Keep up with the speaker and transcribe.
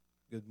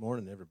Good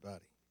morning,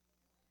 everybody.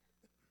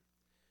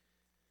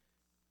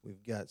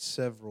 We've got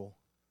several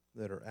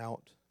that are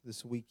out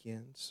this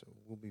weekend, so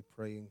we'll be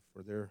praying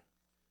for their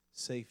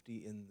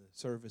safety in the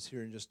service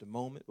here in just a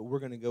moment. But we're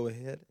going to go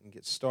ahead and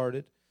get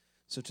started.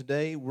 So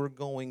today we're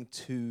going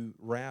to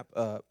wrap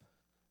up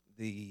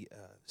the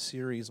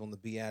series on the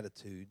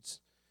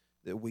Beatitudes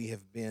that we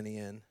have been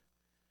in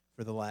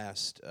for the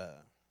last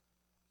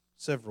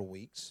several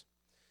weeks.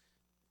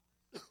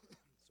 So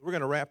we're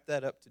going to wrap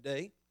that up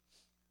today.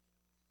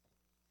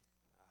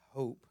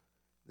 Hope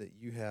that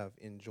you have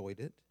enjoyed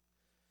it.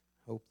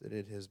 Hope that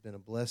it has been a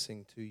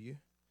blessing to you.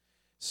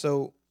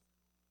 So,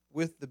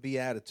 with the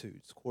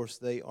Beatitudes, of course,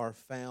 they are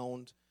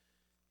found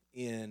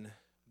in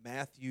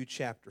Matthew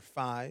chapter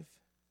 5.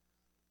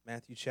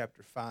 Matthew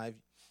chapter 5.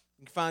 You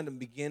can find them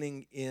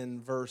beginning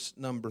in verse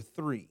number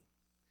 3.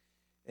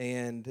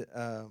 And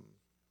the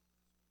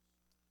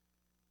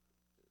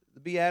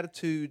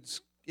Beatitudes,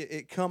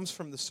 it comes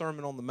from the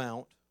Sermon on the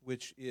Mount,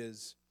 which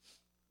is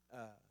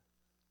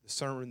the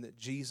sermon that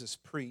Jesus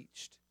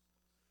preached,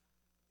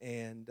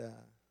 and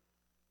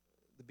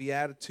the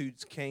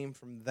Beatitudes came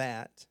from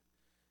that.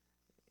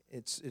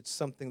 It's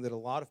something that a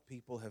lot of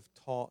people have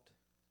taught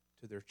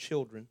to their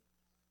children.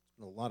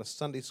 A lot of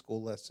Sunday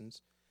school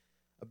lessons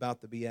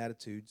about the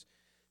Beatitudes.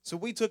 So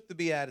we took the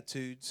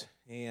Beatitudes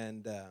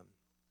and kind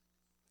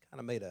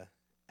of made an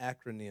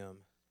acronym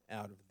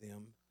out of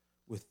them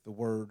with the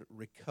word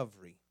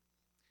recovery.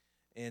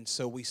 And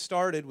so we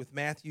started with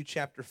Matthew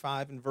chapter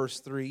 5 and verse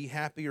 3,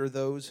 happy are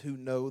those who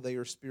know they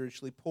are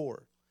spiritually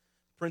poor.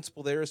 The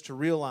principle there is to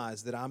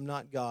realize that I'm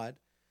not God,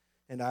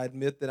 and I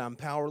admit that I'm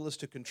powerless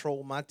to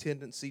control my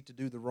tendency to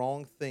do the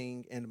wrong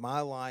thing, and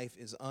my life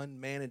is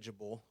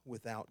unmanageable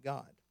without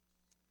God.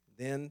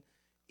 Then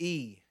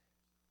E,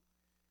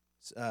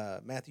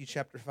 Matthew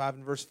chapter 5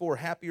 and verse 4,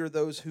 happy are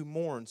those who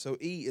mourn. So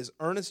E is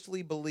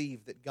earnestly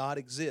believe that God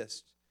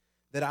exists,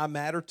 that I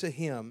matter to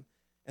Him,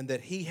 and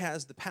that He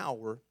has the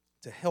power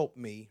to help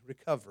me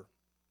recover.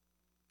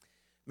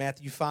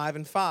 Matthew 5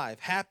 and 5,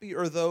 happy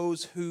are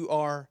those who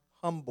are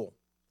humble.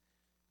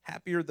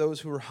 Happy are those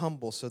who are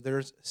humble. So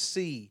there's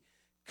C,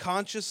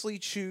 consciously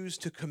choose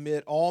to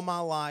commit all my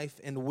life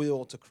and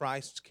will to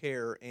Christ's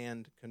care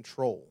and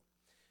control.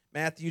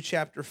 Matthew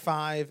chapter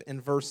 5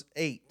 and verse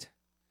 8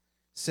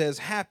 says,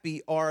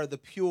 happy are the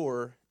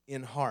pure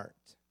in heart.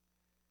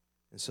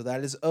 And so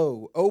that is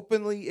O,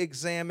 openly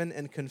examine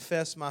and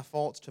confess my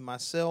faults to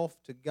myself,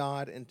 to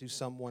God, and to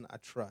someone I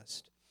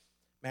trust.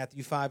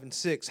 Matthew 5 and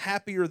 6,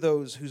 happy are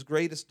those whose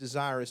greatest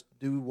desire is to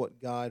do what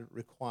God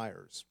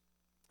requires.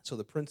 So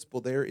the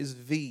principle there is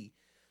V,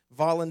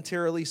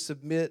 voluntarily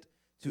submit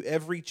to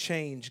every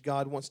change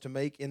God wants to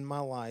make in my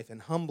life and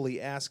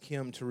humbly ask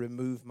Him to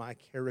remove my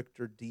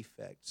character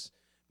defects.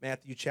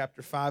 Matthew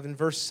chapter 5 and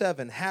verse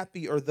 7,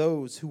 happy are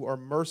those who are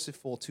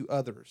merciful to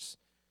others.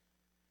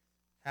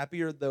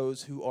 Happy are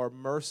those who are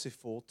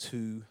merciful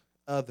to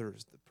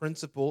others. The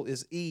principle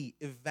is E,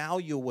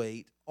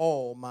 evaluate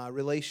all my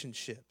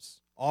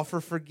relationships.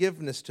 Offer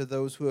forgiveness to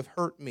those who have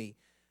hurt me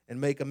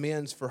and make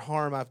amends for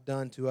harm I've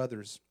done to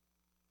others.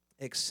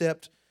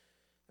 Except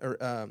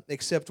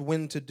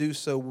when to do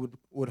so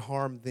would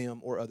harm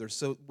them or others.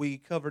 So we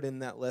covered in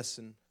that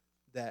lesson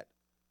that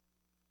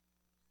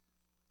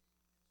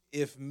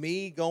if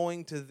me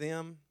going to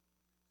them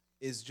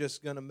is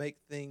just going to make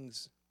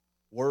things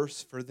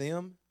worse for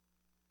them,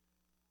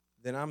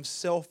 then I'm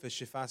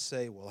selfish if I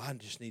say, well, I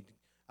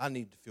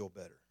need to feel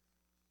better.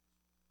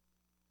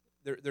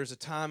 There's a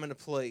time and a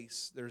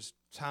place. There's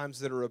times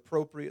that are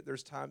appropriate.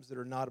 There's times that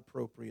are not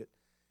appropriate.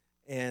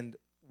 And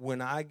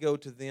when I go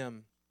to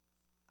them,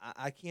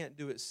 I can't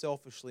do it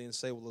selfishly and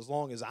say, well, as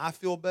long as I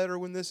feel better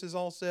when this is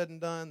all said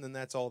and done, then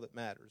that's all that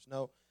matters.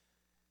 No,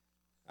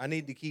 I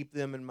need to keep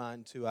them in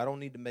mind too. I don't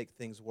need to make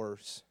things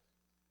worse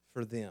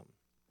for them.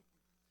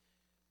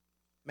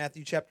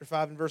 Matthew chapter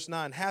 5 and verse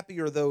 9, happy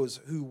are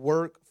those who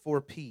work for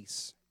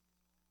peace.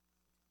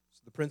 So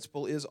the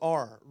principle is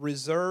R,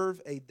 reserve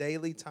a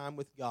daily time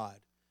with God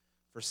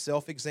for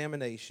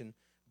self-examination,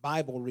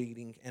 Bible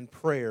reading, and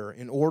prayer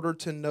in order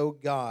to know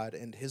God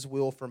and His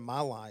will for my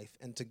life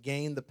and to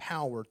gain the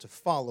power to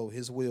follow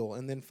His will.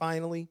 And then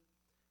finally,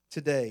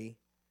 today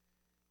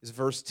is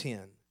verse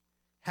 10.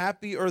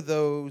 Happy are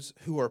those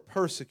who are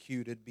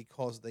persecuted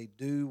because they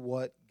do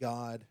what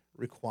God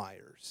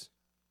requires.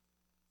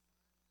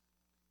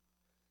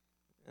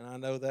 And I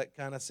know that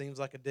kind of seems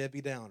like a Debbie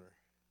Downer,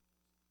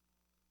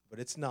 but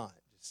it's not.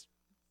 Just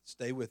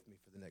stay with me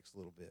for the next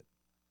little bit.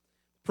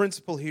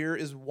 Principle here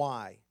is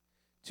why.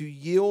 To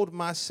yield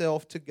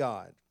myself to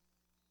God,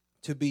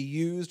 to be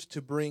used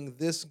to bring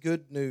this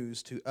good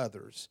news to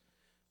others,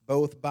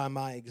 both by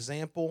my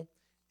example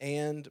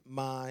and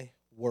my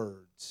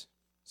words.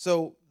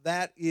 So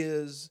that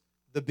is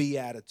the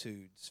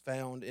Beatitudes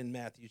found in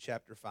Matthew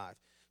chapter 5.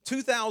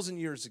 2,000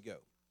 years ago,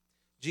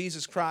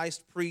 Jesus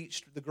Christ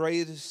preached the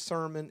greatest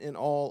sermon in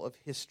all of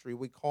history.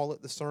 We call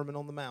it the Sermon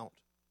on the Mount.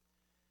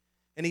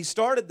 And he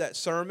started that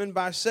sermon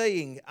by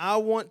saying, I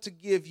want to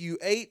give you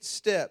 8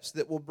 steps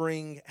that will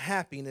bring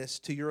happiness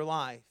to your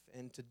life.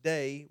 And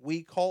today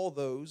we call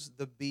those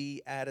the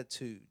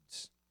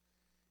Beatitudes.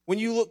 When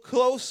you look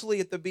closely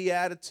at the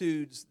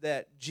Beatitudes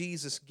that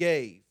Jesus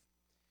gave,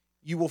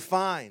 you will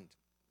find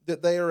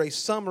that they are a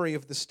summary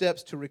of the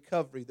steps to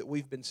recovery that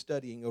we've been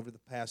studying over the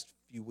past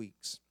few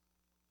weeks.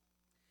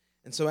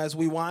 And so as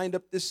we wind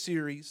up this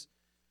series,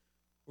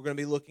 we're going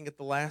to be looking at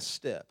the last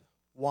step.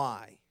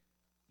 Why?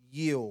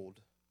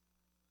 Yield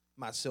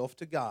myself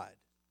to God.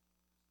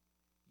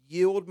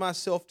 Yield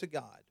myself to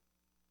God.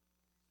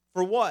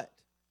 For what?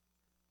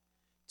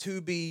 To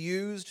be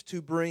used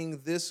to bring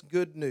this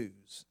good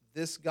news,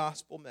 this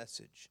gospel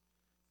message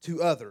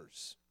to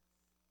others,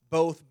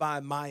 both by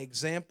my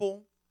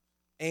example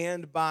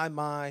and by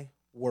my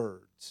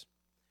words.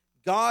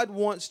 God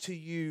wants to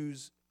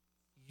use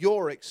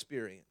your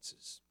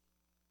experiences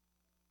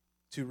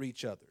to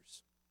reach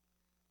others.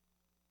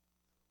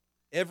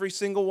 Every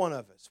single one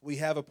of us, we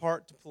have a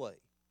part to play.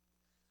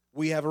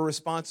 We have a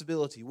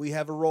responsibility. We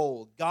have a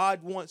role.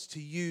 God wants to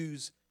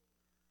use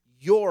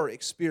your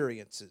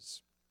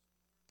experiences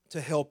to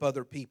help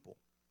other people.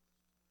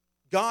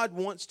 God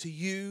wants to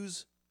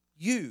use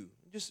you.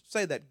 Just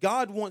say that.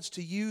 God wants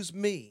to use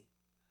me.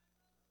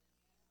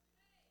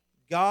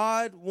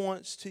 God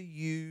wants to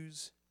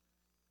use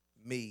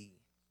me.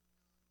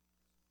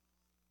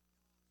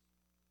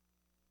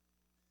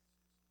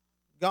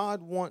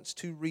 God wants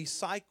to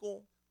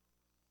recycle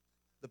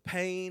the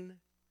pain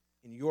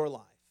in your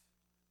life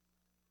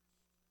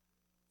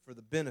for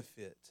the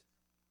benefit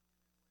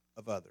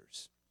of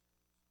others.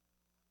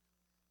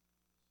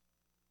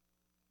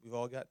 We've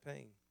all got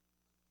pain.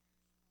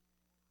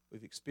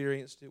 We've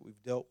experienced it.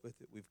 We've dealt with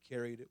it. We've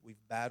carried it.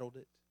 We've battled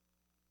it.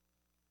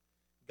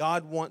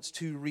 God wants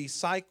to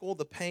recycle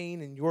the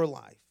pain in your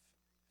life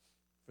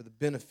for the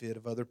benefit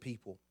of other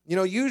people. You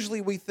know,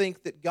 usually we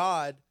think that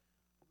God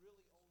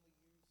really only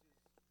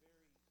uses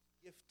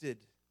very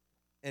gifted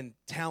and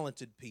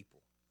talented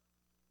people.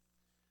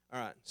 All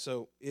right,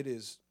 so it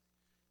is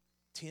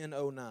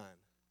 10:09,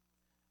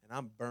 and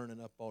I'm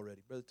burning up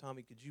already. Brother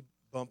Tommy, could you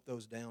bump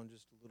those down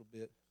just a little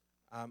bit?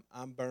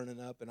 I'm burning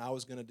up, and I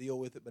was going to deal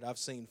with it, but I've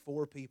seen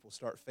 4 people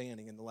start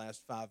fanning in the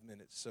last 5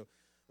 minutes. So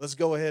let's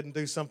go ahead and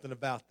do something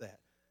about that.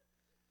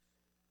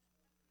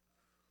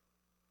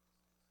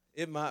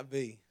 It might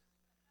be.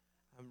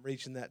 I'm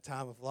reaching that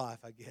time of life,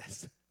 I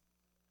guess.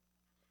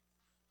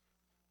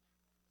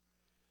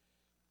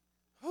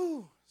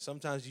 Whew.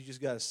 Sometimes you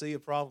just got to see a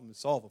problem and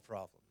solve a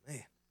problem.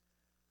 Man.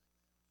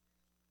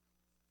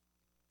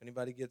 If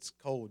anybody gets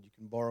cold, you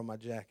can borrow my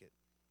jacket.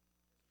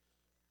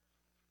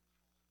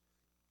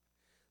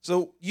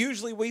 So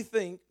usually we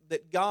think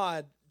that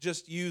God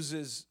just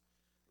uses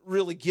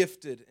really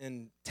gifted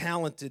and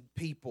talented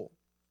people.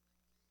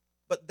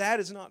 But that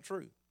is not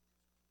true.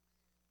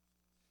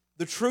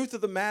 The truth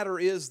of the matter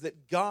is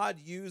that God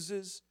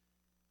uses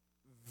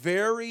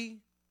very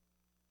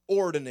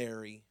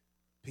ordinary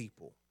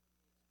people.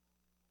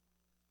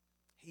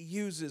 He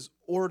uses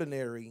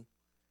ordinary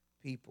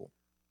people.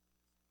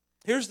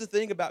 Here's the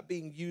thing about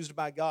being used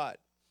by God,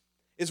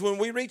 is when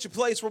we reach a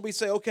place where we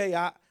say, okay,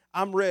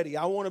 I'm ready,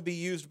 I want to be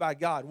used by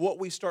God. What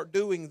we start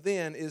doing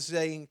then is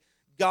saying,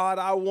 God,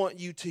 I want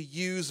you to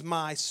use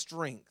my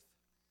strength.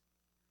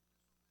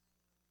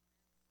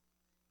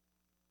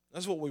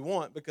 That's what we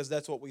want because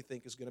that's what we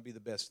think is going to be the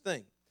best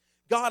thing.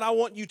 God, I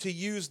want you to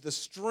use the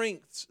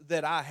strengths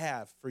that I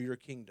have for your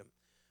kingdom.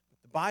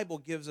 The Bible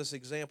gives us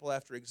example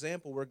after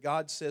example where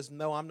God says,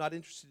 no, I'm not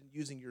interested in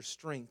using your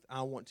strength.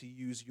 I want to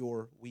use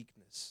your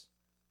weakness.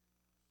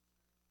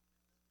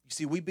 You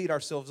see, we beat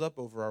ourselves up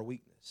over our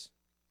weakness.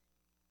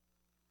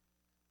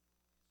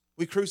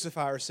 We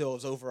crucify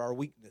ourselves over our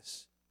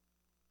weakness.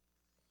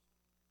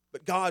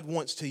 But God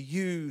wants to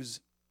use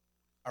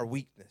our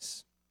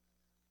weakness.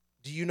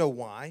 Do you know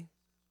why?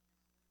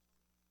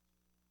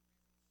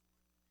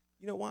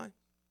 You know why?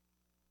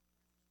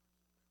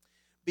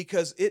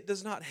 Because it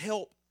does not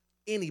help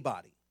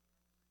anybody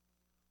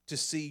to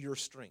see your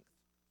strength.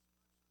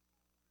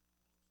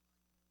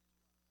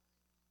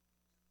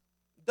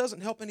 It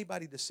doesn't help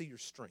anybody to see your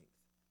strength.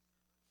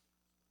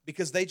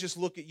 Because they just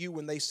look at you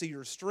when they see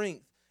your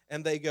strength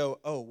and they go,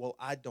 oh, well,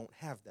 I don't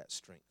have that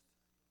strength.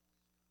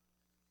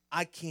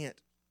 I can't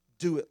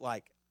do it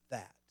like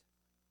that.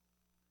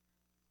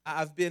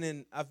 I've been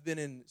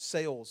in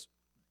sales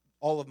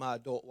all of my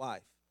adult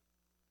life.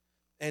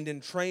 And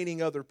in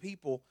training other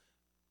people,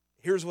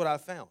 here's what I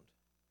found.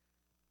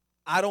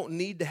 I don't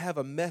need to have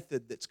a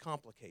method that's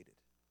complicated.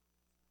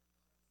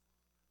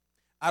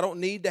 I don't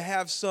need to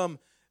have some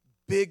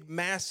big,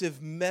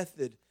 massive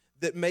method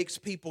that makes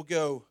people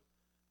go,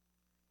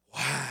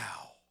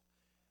 wow,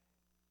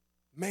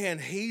 man,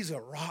 he's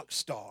a rock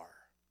star.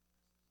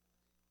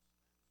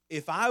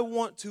 If I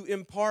want to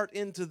impart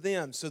into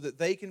them so that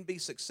they can be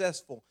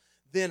successful,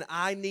 then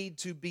I need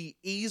to be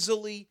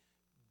easily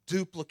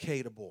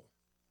duplicatable.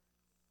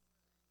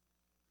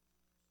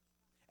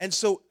 And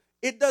so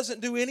it doesn't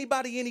do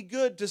anybody any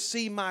good to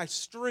see my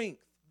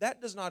strength.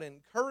 That does not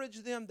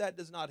encourage them. That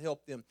does not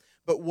help them.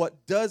 But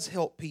what does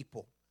help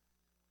people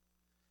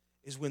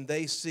is when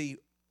they see,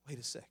 wait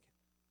a second,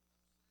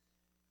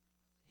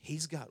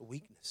 he's got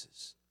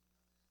weaknesses.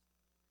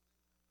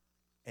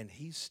 And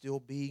he's still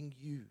being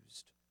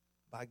used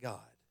by God.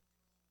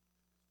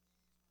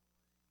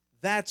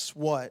 That's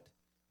what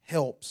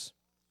helps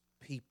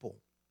people.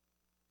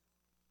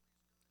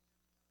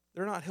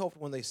 They're not helped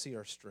when they see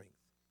our strength.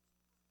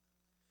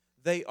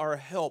 They are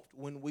helped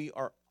when we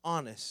are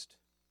honest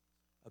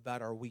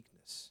about our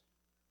weakness.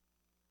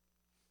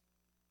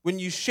 When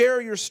you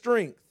share your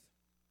strength,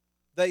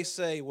 they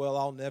say, well,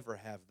 I'll never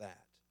have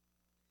that.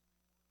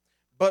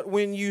 But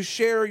when you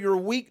share your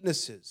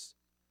weaknesses,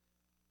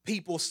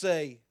 people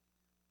say,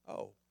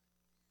 oh,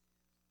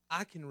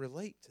 I can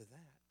relate to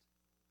that.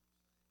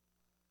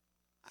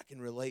 I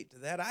can relate to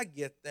that. I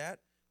get that.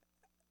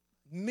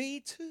 Me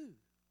too.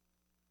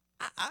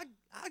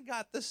 I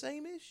got the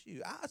same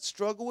issue. I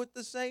struggle with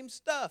the same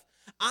stuff.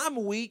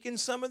 I'm weak in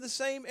some of the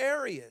same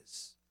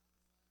areas.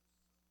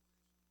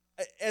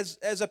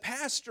 As a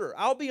pastor,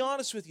 I'll be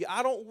honest with you,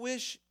 I don't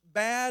wish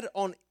bad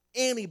on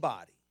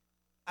anybody.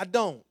 I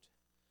don't.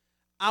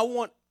 I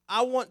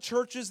want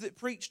churches that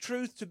preach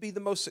truth to be the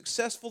most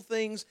successful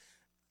things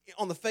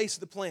on the face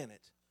of the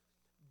planet.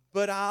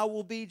 But I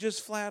will be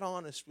just flat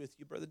honest with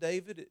you, Brother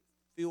David.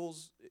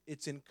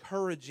 It's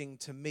encouraging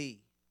to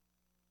me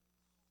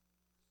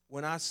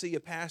when I see a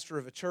pastor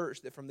of a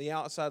church that from the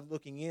outside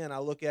looking in, I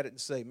look at it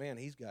and say, man,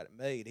 he's got it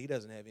made. He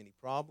doesn't have any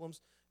problems.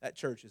 That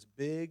church is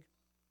big.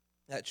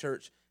 That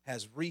church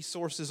has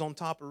resources on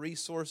top of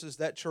resources.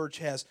 That church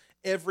has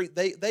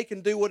they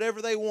can do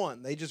whatever they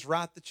want. They just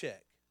write the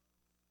check.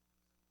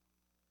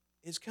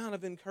 It's kind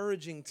of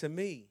encouraging to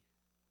me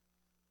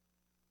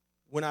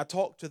when I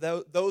talk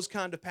to those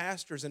kind of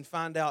pastors and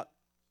find out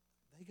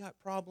they got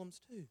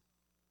problems too.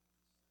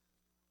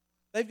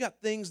 They've got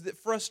things that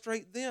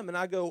frustrate them, and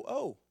I go,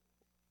 oh,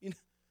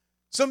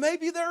 so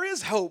maybe there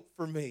is hope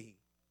for me.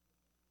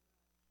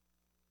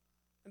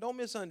 And don't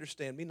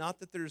misunderstand me. Not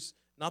that there's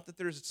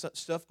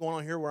stuff going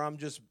on here where I'm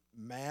just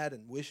mad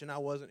and wishing I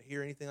wasn't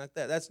here, anything like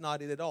that. That's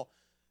not it at all.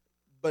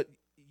 But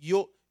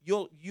you'll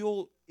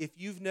if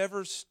you've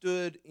never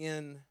stood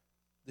in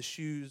the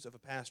shoes of a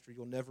pastor,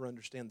 you'll never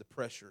understand the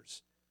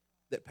pressures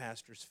that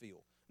pastors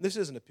feel. This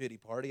isn't a pity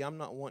party. I'm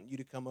not wanting you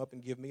to come up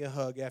and give me a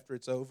hug after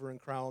it's over and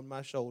cry on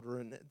my shoulder,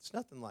 and it's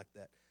nothing like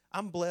that.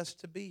 I'm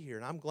blessed to be here,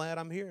 and I'm glad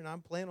I'm here, and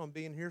I'm planning on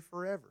being here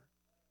forever.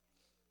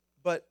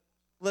 But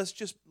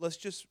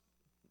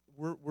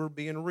we're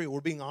being real. We're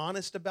being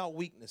honest about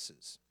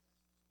weaknesses.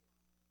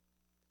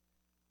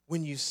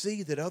 When you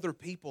see that other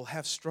people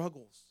have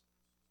struggles,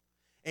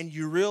 and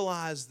you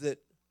realize that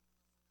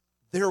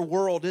their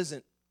world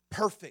isn't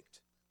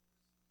perfect,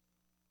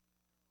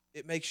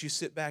 it makes you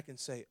sit back and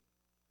say,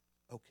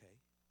 okay,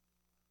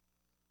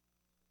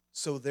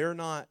 so they're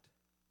not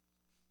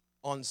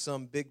on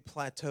some big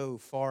plateau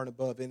far and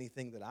above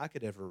anything that I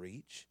could ever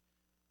reach.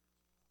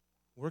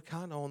 We're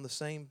kind of on the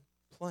same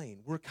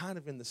plane. We're kind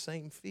of in the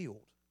same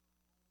field.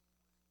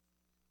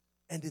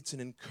 And it's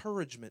an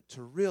encouragement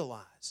to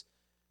realize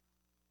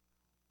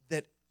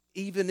that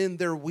even in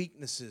their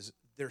weaknesses,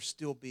 they're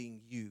still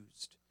being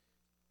used.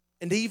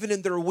 And even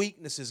in their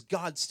weaknesses,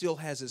 God still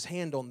has his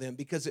hand on them,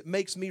 because it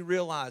makes me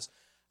realize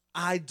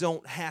I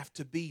don't have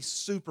to be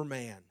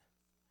Superman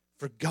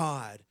for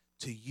God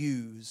to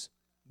use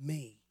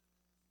me.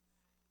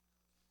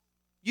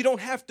 You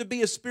don't have to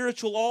be a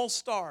spiritual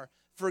all-star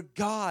for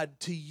God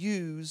to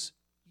use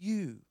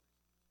you.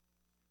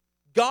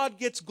 God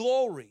gets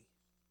glory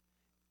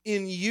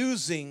in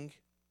using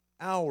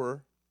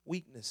our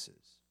weaknesses.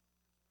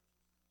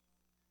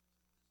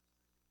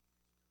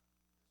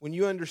 When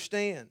you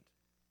understand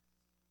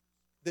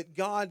that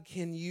God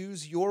can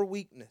use your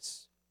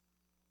weakness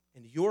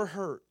and your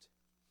hurt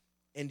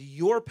and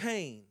your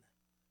pain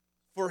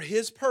for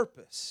his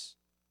purpose,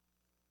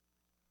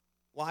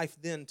 life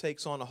then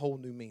takes on a whole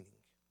new meaning.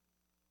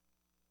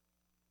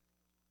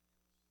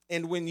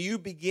 And when you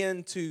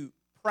begin to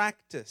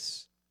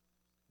practice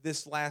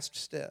this last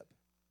step,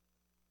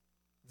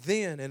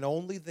 then and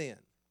only then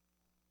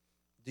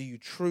do you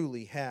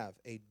truly have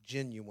a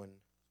genuine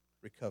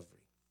recovery.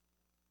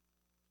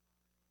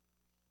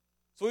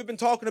 So we've been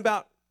talking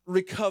about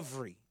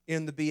recovery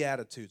in the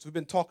Beatitudes. We've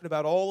been talking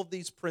about all of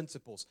these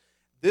principles.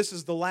 This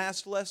is the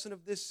last lesson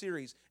of this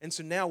series. And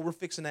so now we're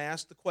fixing to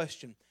ask the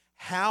question,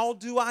 how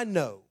do I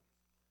know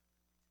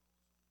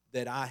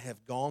that I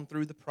have gone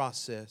through the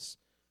process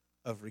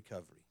of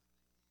recovery?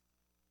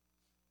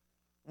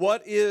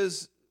 What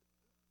is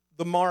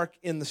the mark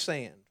in the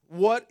sand?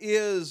 What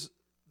is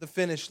the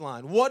finish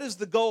line? What is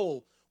the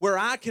goal where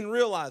I can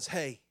realize,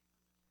 hey,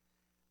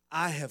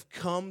 I have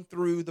come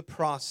through the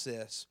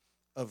process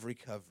of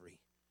recovery?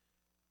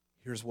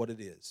 Here's what it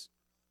is.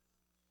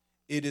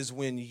 It is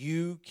when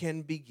you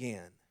can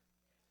begin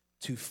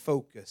to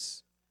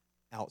focus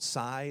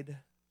outside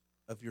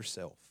of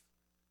yourself.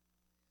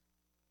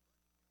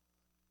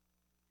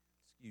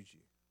 Excuse you.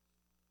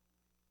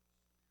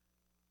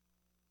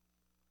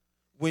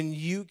 When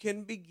you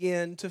can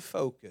begin to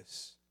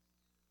focus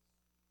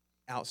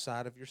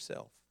outside of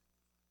yourself,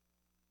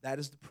 that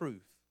is the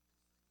proof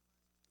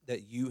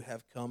that you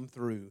have come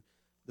through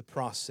the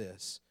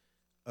process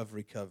of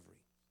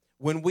recovery.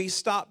 when we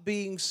stop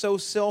being so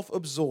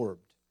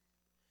self-absorbed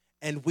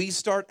and we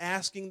start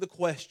asking the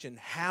question,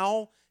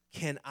 how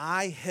can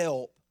I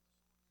help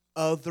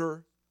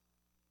other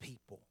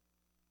people?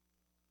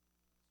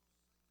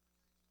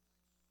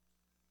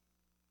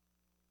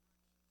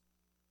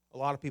 A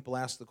lot of people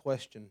ask the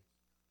question,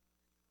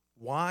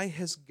 why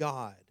has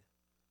God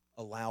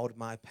allowed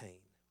my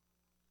pain?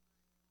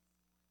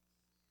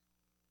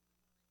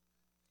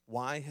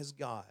 Why has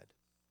God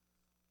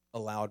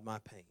allowed my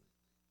pain?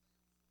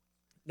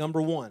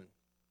 Number one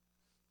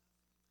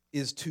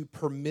is to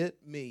permit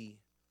me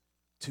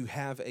to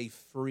have a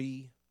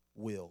free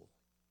will.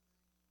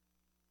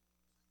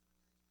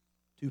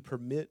 To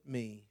permit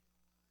me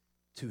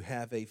to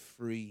have a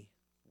free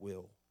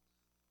will.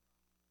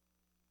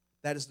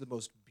 That is the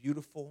most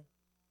beautiful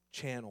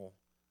channel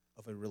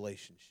of a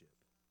relationship.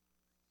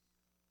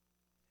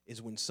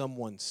 Is when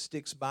someone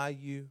sticks by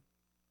you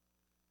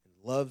and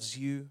loves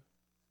you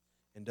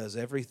and does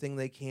everything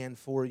they can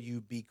for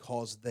you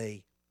because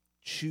they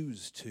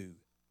choose to,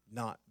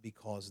 not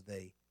because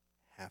they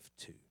have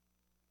to.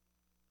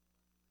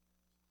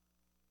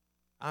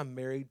 I'm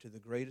married to the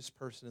greatest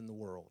person in the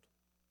world.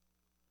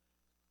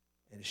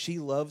 And she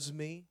loves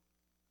me,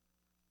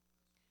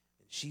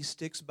 and she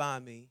sticks by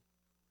me,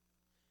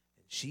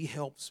 and she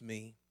helps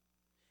me,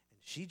 and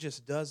she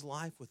just does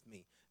life with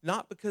me.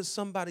 Not because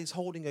somebody's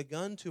holding a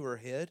gun to her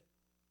head,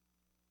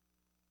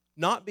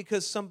 not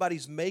because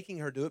somebody's making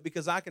her do it,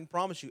 because I can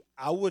promise you,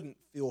 I wouldn't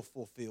feel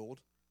fulfilled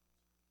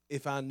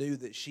if I knew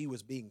that she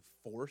was being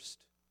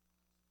forced.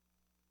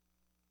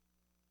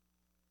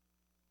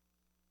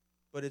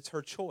 But it's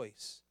her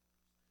choice,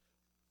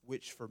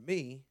 which for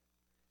me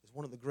is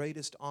one of the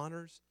greatest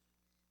honors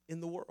in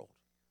the world.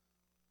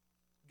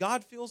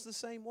 God feels the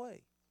same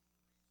way.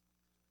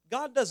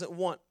 God doesn't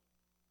want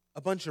a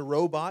bunch of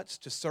robots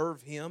to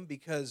serve him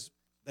because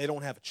they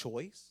don't have a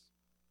choice.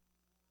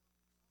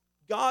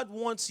 God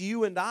wants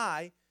you and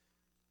I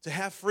to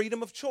have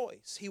freedom of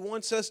choice. He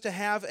wants us to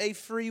have a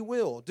free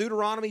will.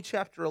 Deuteronomy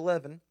chapter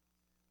 11,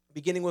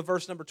 beginning with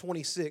verse number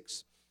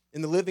 26,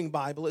 in the Living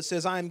Bible, it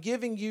says, I am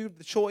giving you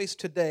the choice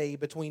today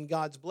between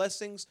God's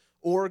blessings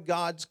or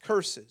God's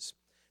curses.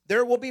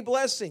 There will be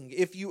blessing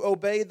if you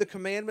obey the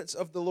commandments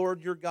of the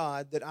Lord your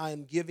God that I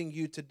am giving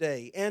you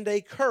today, and a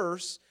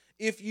curse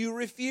if you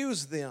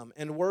refuse them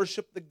and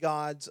worship the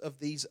gods of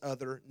these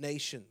other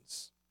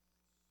nations.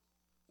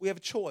 We have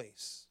a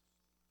choice.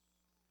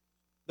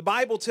 The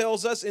Bible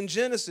tells us in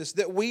Genesis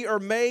that we are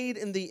made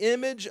in the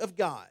image of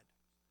God.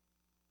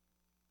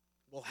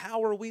 Well,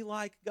 how are we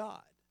like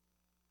God?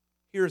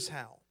 Here's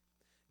how.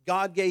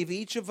 God gave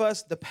each of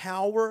us the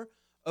power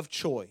of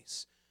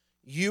choice.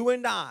 You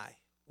and I,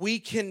 we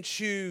can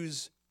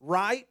choose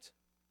right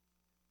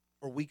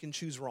or we can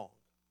choose wrong.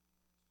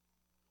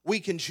 We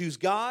can choose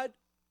God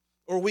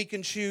or we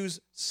can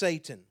choose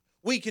Satan.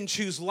 We can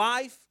choose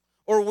life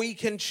or we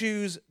can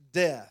choose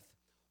death.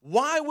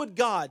 Why would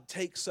God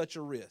take such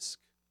a risk?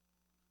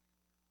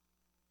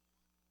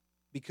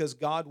 Because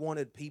God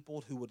wanted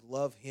people who would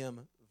love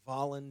him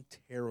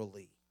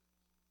voluntarily.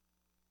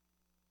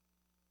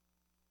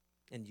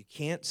 And you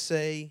can't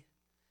say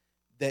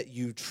that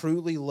you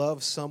truly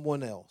love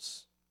someone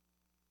else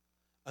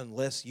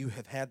unless you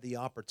have had the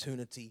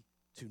opportunity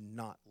to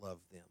not love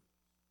them.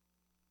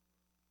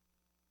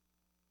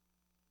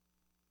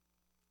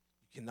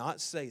 You cannot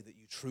say that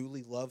you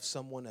truly love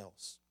someone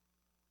else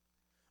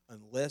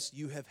unless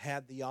you have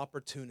had the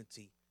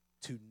opportunity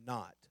to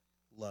not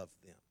love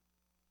them.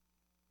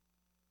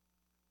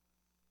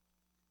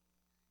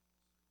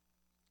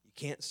 You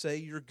can't say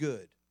you're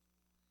good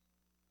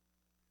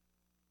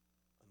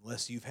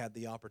unless you've had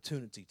the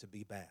opportunity to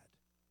be bad.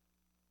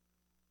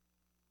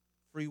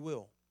 Free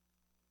will,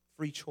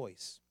 free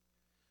choice.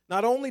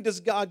 Not only does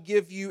God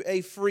give you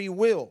a free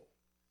will,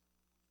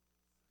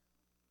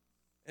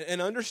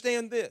 and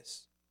understand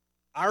this,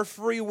 our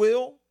free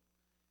will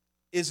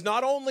is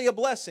not only a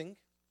blessing,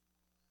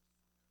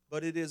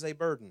 but it is a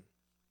burden.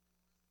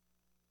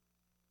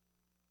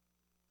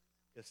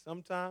 Because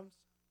sometimes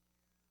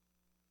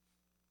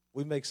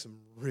we make some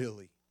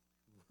really,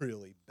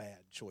 really bad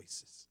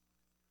choices.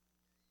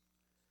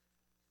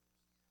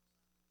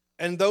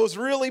 And those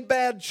really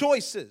bad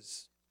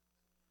choices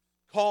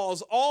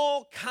cause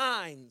all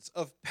kinds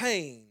of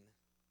pain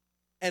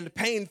and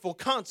painful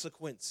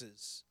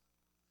consequences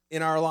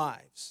in our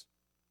lives.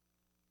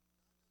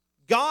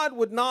 God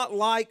would not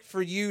like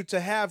for you to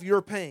have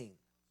your pain.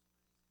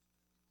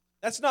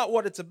 That's not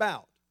what it's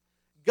about.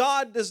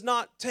 God does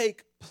not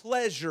take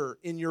pleasure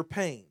in your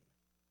pain.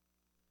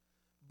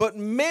 But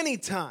many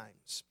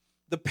times,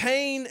 the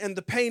pain and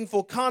the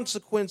painful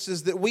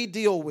consequences that we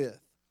deal with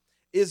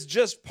is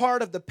just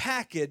part of the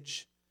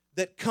package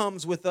that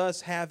comes with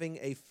us having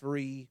a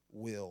free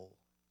will.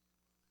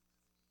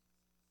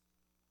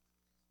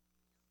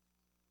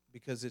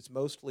 Because it's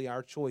mostly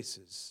our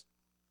choices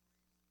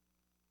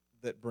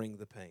that bring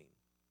the pain.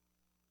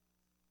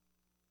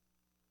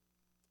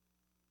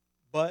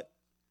 But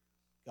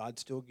God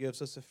still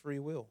gives us a free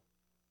will.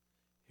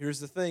 Here's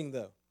the thing,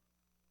 though.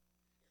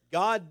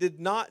 God did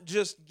not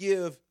just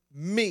give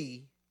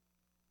me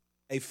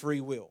a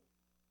free will.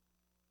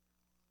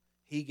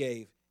 He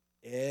gave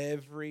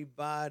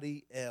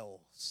everybody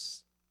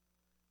else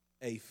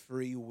a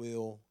free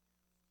will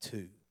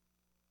too.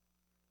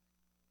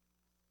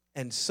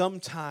 And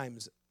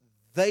sometimes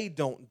they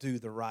don't do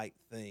the right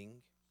thing,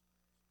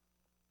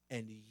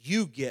 and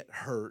you get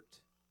hurt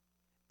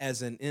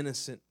as an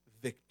innocent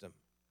victim.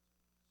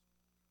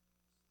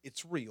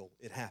 It's real.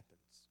 It happens.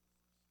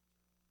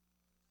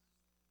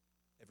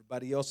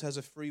 Everybody else has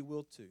a free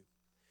will too.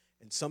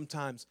 And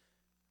sometimes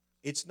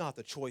it's not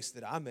the choice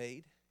that I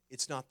made.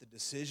 It's not the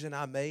decision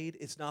I made.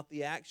 It's not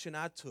the action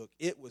I took.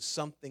 It was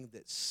something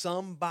that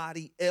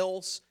somebody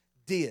else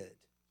did.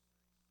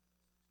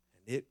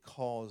 And it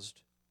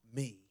caused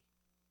me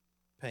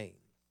pain.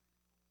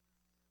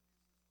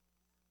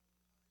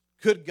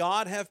 Could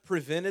God have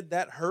prevented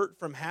that hurt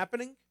from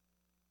happening?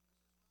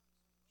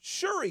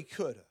 Sure, He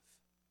could have.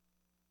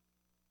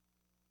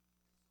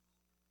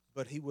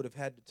 But He would have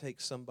had to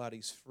take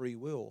somebody's free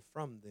will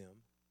from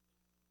them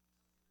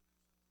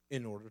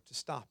in order to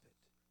stop it.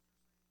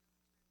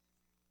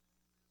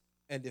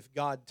 And if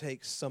God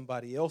takes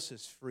somebody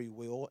else's free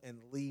will and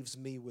leaves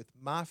me with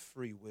my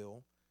free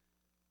will,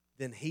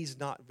 then He's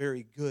not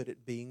very good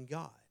at being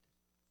God.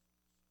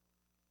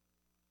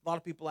 A lot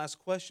of people ask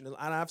questions,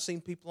 and I've seen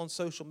people on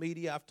social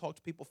media, I've talked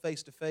to people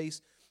face to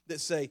face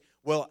that say,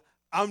 well,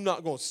 I'm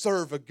not going to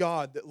serve a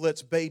God that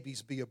lets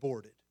babies be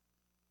aborted.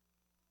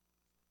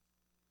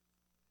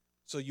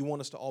 So you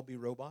want us to all be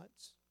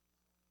robots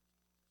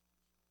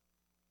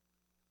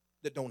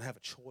that don't have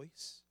a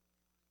choice?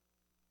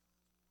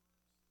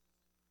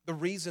 The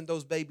reason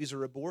those babies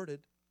are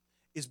aborted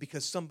is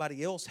because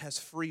somebody else has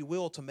free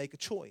will to make a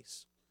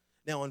choice.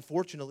 Now,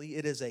 unfortunately,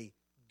 it is a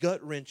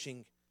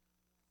gut-wrenching,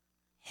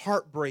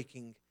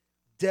 heartbreaking,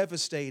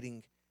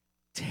 devastating,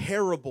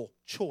 terrible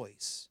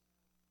choice.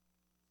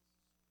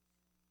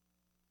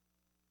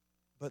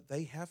 But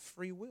they have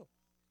free will.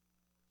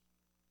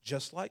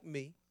 Just like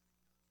me,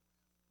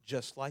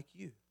 just like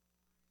you.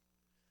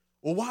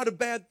 Well, why do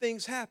bad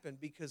things happen?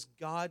 Because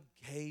God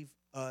gave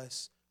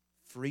us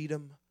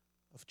freedom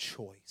of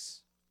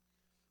choice.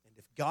 And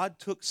if God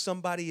took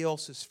somebody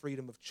else's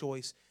freedom of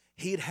choice,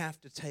 He'd have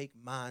to take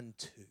mine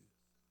too.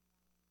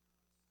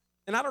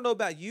 And I don't know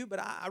about you, but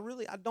I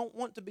don't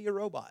want to be a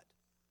robot.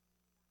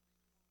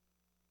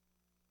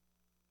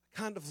 I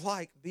kind of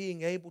like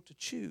being able to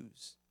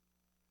choose.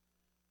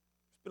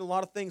 There's been a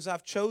lot of things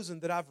I've chosen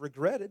that I've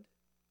regretted,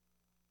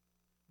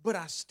 but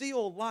I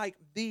still like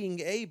being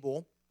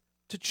able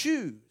to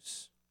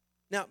choose.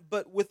 Now,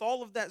 but with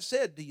all of that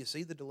said, do you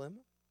see the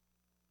dilemma?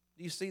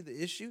 Do you see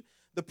the issue?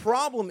 The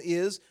problem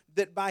is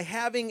that by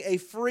having a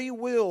free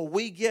will,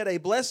 we get a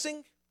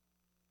blessing,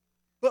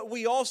 but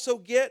we also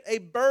get a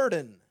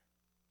burden.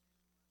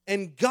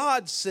 And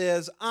God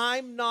says,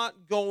 I'm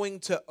not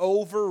going to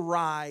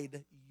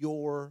override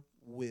your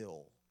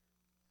will.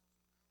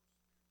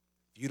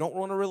 If you don't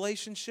want a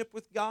relationship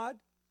with God,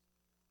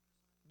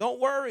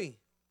 don't worry.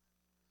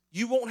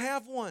 You won't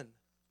have one.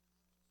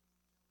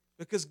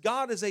 Because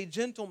God is a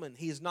gentleman.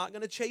 He is not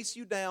going to chase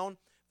you down,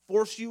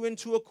 force you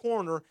into a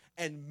corner,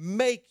 and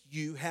make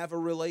you have a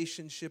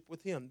relationship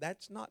with Him.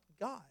 That's not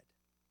God.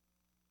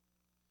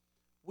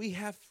 We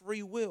have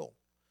free will.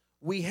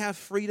 We have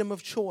freedom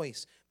of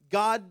choice.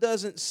 God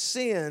doesn't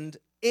send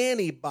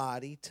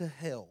anybody to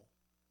hell.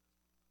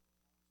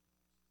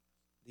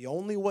 The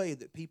only way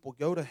that people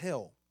go to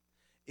hell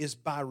is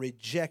by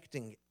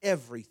rejecting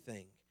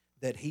everything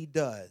that He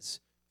does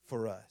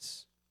for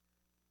us.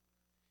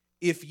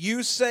 If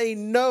you say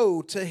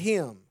no to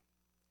Him,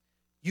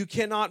 you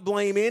cannot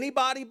blame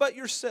anybody but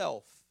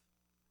yourself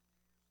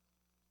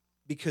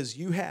because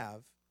you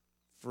have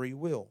free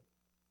will.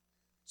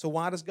 So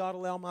why does God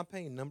allow my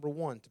pain? Number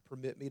one, to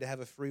permit me to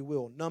have a free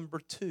will. Number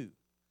two,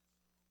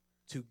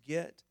 to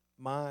get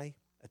my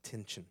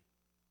attention.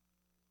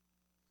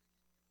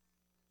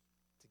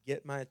 To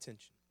get my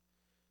attention.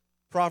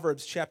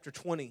 Proverbs chapter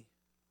 20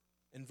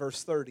 and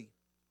verse 30.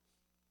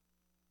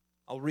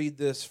 I'll read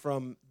this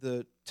from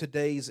the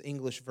today's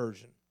English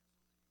version.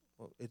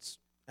 Well, it's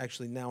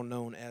actually now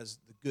known as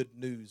the Good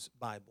News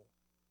Bible.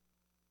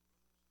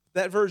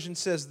 That version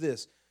says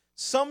this: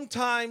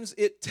 sometimes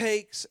it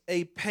takes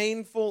a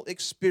painful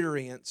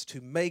experience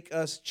to make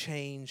us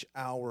change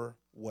our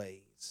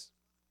ways.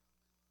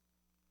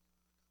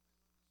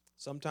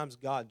 Sometimes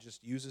God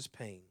just uses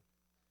pain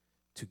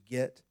to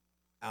get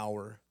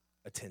our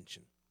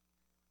attention.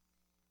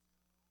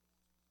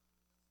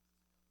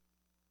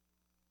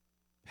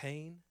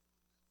 Pain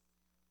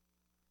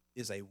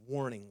is a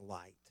warning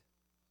light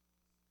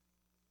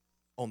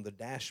on the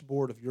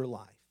dashboard of your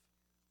life.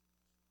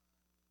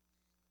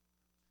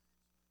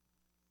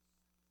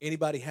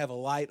 Anybody have a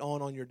light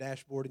on your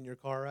dashboard in your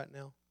car right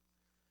now?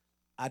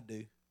 I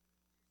do.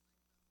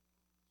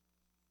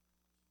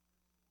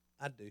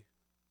 I do.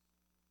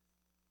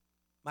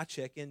 My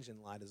check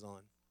engine light is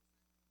on.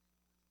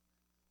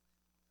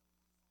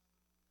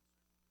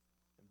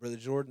 And Brother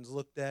Jordan's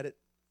looked at it.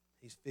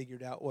 He's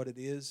figured out what it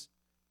is.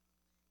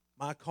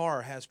 My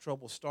car has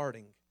trouble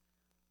starting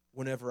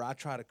whenever I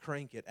try to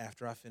crank it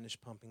after I finish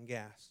pumping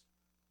gas.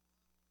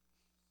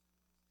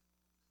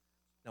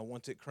 Now,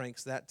 once it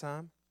cranks that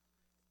time,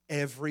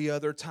 every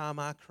other time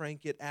I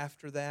crank it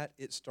after that,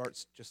 it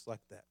starts just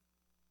like that.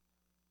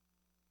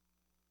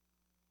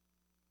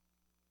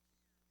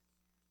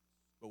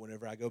 But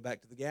whenever I go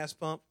back to the gas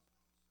pump,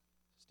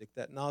 stick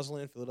that nozzle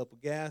in, fill it up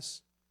with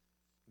gas,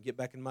 get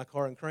back in my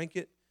car and crank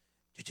it.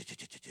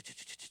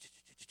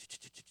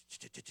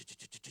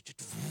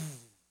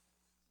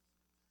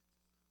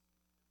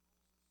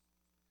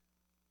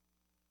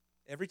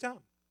 Every time.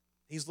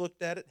 He's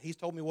looked at it. He's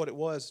told me what it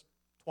was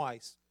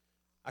twice.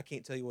 I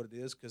can't tell you what it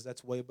is because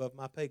that's way above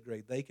my pay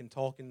grade. They can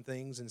talk in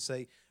things and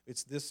say,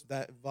 it's this,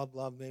 that, blah,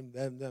 blah, blah,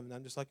 blah, blah. And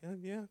I'm just like, oh,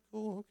 yeah,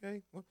 cool,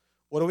 okay. Well,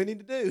 what do we need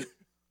to do?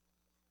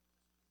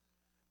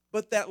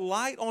 But that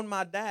light on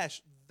my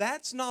dash,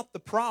 that's not the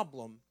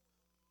problem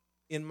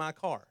in my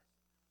car.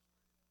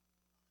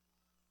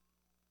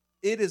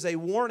 It is a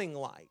warning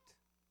light.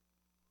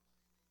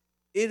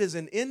 It is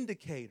an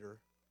indicator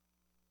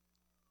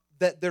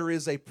that there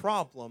is a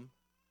problem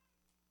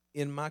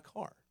in my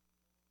car.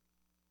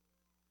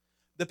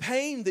 The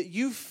pain that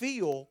you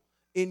feel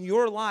in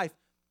your life,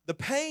 the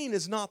pain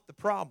is not the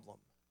problem.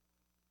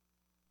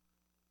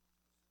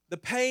 The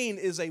pain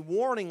is a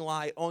warning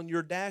light on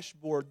your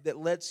dashboard that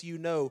lets you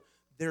know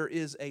there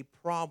is a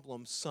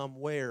problem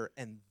somewhere,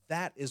 and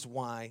that is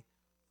why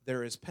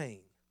there is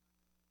pain.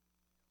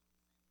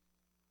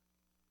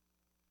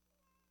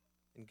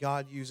 And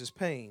God uses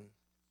pain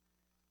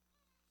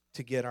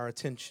to get our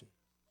attention.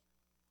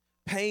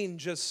 Pain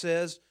just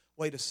says,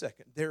 wait a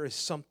second, there is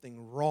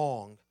something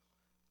wrong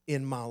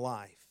in my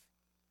life.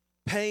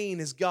 Pain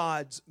is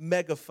God's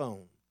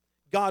megaphone.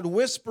 God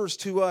whispers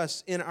to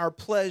us in our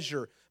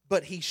pleasure,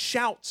 but He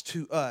shouts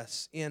to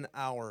us in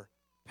our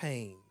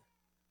pain.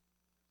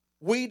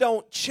 We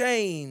don't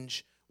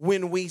change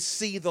when we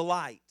see the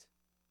light,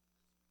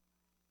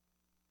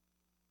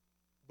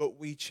 but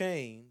we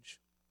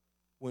change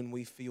when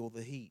we feel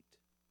the heat.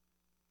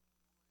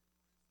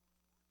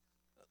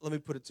 Let me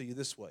put it to you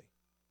this way.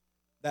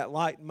 That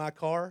light in my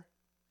car,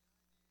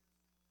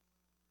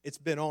 it's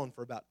been on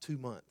for about 2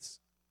 months.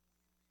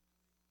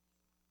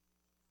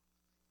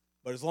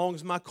 But as long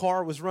as my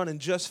car was running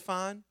just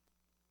fine,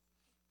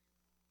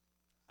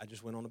 I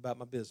just went on about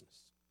my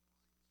business.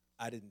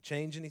 I didn't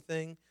change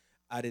anything.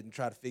 I didn't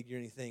try to figure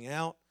anything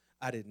out.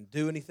 I didn't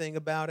do anything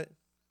about it.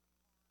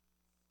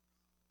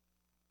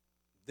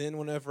 Then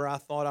whenever I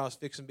thought I was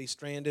fixing to be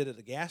stranded at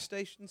a gas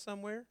station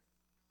somewhere,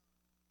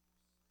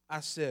 I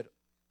said,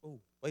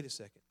 oh, wait a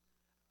second.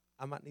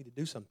 I might need to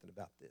do something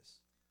about this.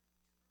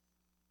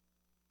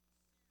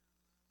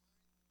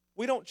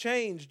 We don't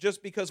change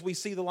just because we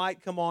see the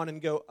light come on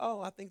and go,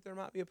 oh, I think there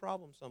might be a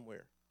problem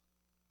somewhere.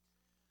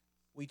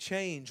 We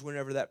change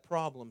whenever that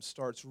problem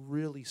starts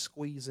really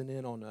squeezing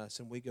in on us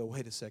and we go,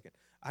 wait a second,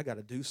 I got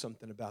to do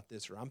something about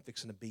this or I'm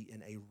fixing to be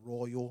in a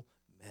royal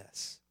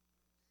mess.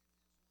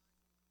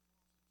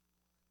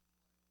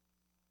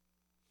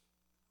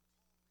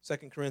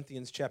 Second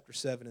Corinthians chapter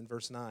 7 and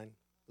verse 9,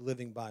 the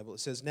Living Bible. It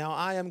says, now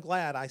I am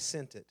glad I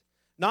sent it,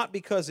 not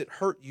because it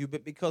hurt you,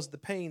 but because the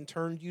pain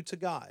turned you to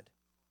God.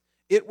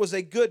 It was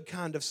a good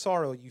kind of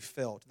sorrow you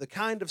felt, the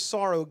kind of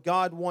sorrow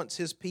God wants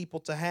His people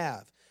to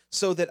have,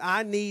 so that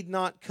I need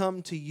not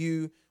come to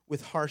you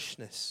with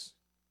harshness.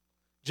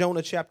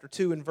 Jonah chapter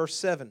 2 and verse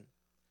 7,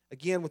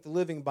 again with the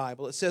Living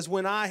Bible. It says,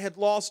 when I had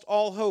lost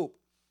all hope,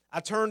 I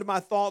turned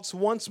my thoughts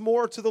once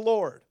more to the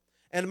Lord,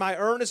 and my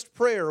earnest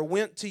prayer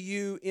went to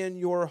you in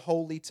your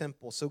holy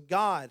temple. So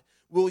God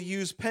will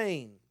use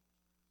pain,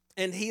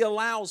 and He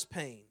allows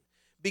pain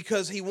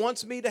because He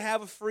wants me to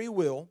have a free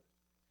will,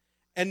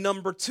 and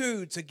number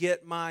 2, to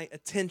get my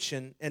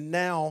attention, and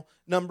now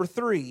number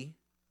 3,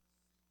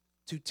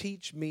 to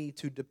teach me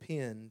to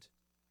depend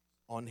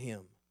on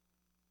Him.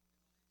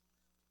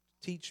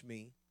 Teach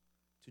me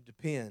to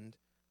depend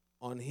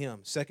on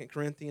Him. 2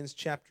 Corinthians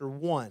chapter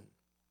 1,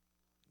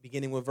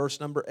 beginning with verse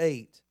number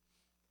 8.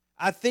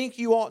 I think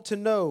you ought to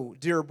know,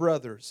 dear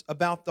brothers,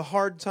 about the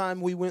hard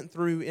time we went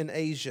through in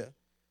Asia.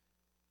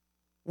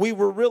 We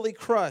were really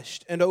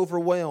crushed and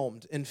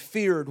overwhelmed and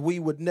feared we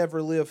would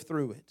never live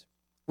through it.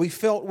 We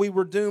felt we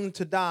were doomed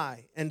to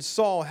die and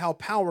saw how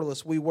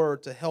powerless we were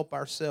to help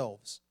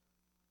ourselves.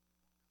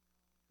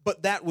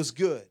 But that was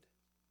good.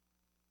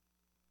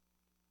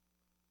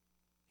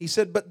 He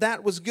said, but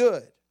that was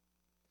good.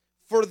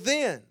 For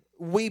then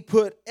we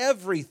put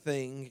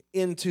everything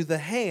into the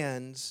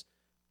hands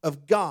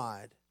of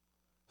God,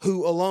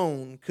 who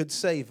alone could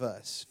save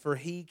us, for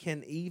He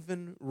can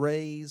even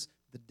raise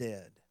the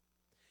dead.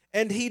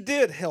 And He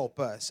did help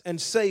us and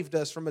saved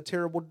us from a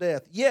terrible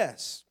death.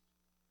 Yes,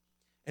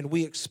 and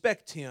we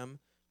expect Him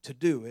to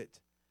do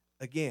it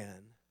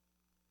again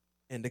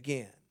and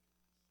again.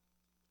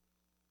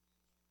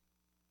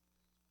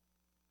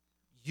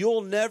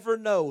 You'll never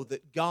know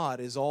that God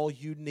is all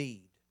you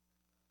need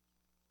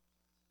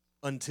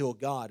until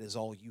God is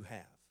all you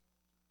have.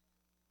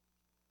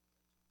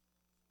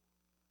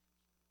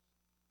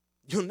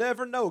 You'll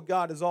never know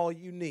God is all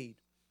you need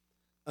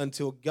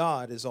until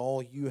God is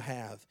all you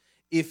have.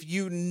 If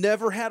you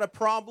never had a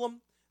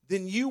problem,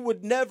 then you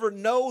would never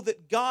know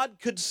that God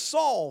could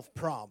solve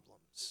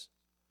problems.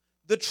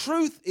 The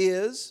truth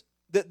is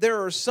that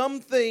there are some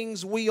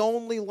things we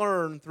only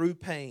learn through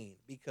pain,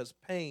 because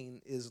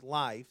pain is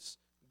life's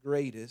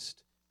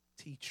greatest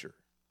teacher.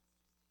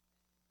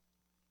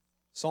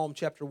 Psalm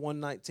chapter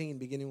 119,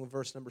 beginning with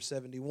verse number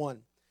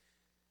 71.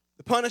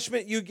 The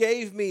punishment you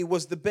gave me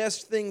was the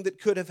best thing that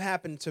could have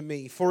happened to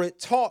me, for it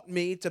taught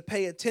me to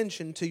pay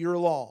attention to your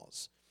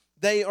laws.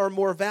 They are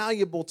more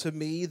valuable to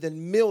me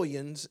than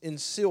millions in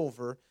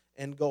silver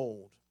and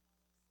gold.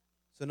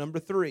 So number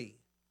 3,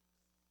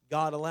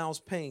 God allows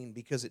pain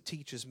because it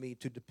teaches me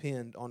to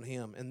depend on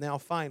Him. And now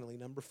finally,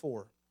 number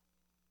 4,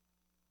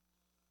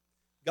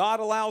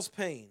 God allows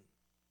pain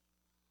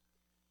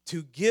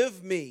to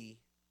give me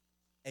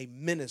a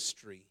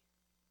ministry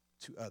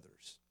to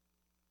others.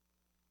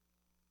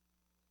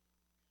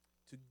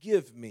 To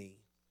give me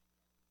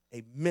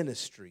a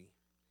ministry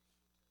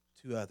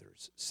to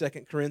others.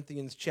 2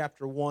 Corinthians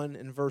chapter 1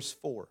 and verse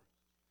 4.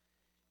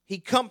 He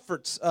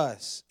comforts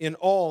us in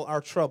all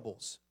our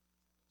troubles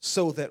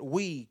so that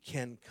we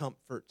can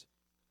comfort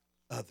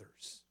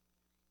others.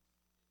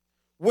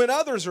 When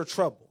others are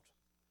troubled,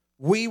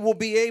 we will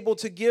be able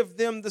to give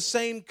them the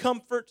same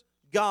comfort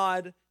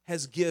God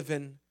has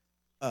given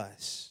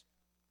us.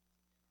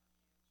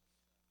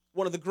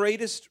 One of the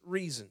greatest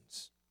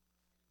reasons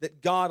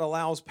that God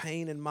allows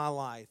pain in my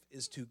life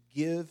is to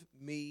give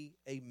me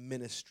a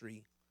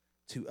ministry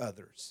to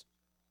others.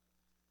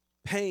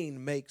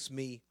 Pain makes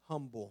me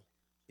humble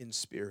in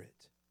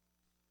spirit,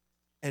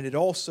 and it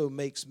also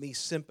makes me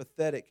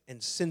sympathetic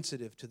and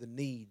sensitive to the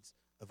needs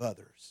of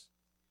others.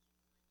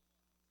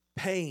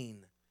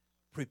 Pain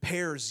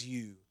prepares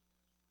you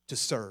to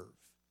serve.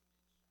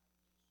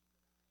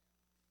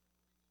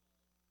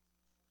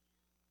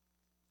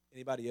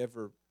 Anybody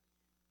ever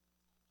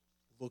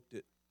looked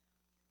at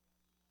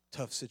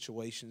tough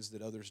situations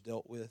that others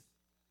dealt with,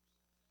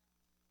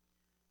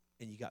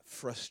 and you got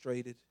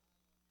frustrated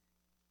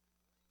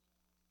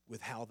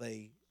with how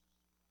they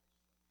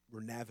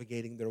were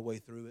navigating their way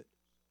through it?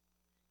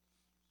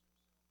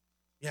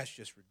 Yeah, it's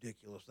just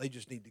ridiculous. They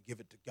just need to give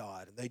it to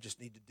God, and they just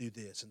need to do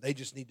this, and they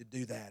just need to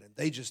do that, and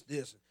they just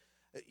this,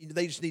 and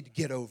they just need to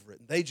get over it,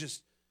 and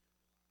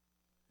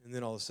and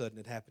then all of a sudden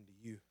it happened to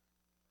you.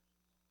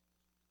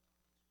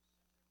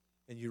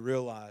 And you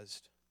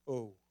realized,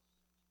 oh,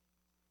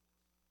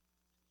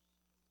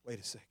 wait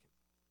a second.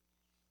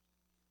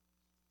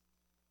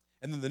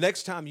 And then the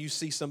next time you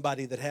see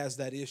somebody that has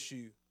that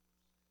issue,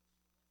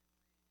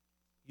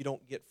 you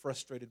don't get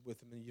frustrated with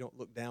them, and you don't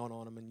look down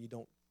on them, and you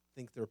don't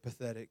think they're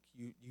pathetic.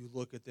 You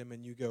look at them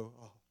and you go,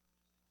 oh,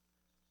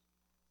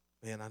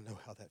 man, I know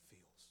how that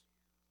feels.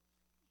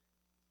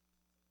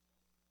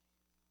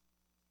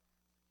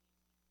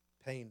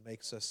 Pain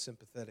makes us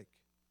sympathetic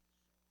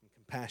and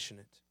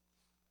compassionate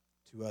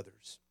to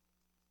others.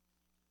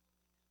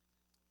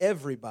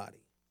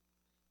 Everybody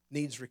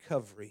needs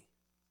recovery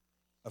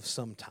of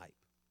some type.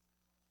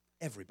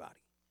 Everybody.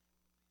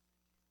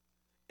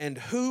 And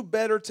who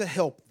better to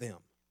help them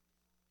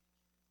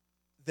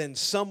than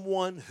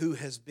someone who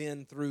has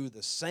been through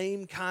the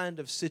same kind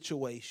of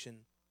situation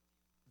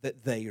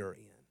that they are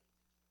in?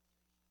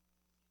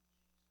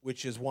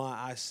 Which is why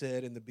I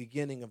said in the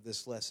beginning of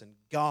this lesson,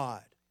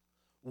 God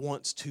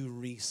wants to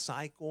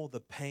recycle the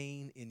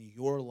pain in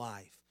your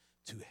life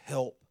to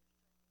help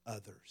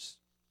others.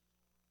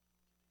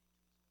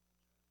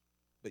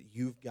 But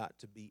you've got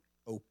to be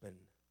open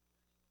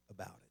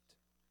about it.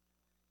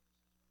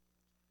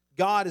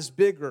 God is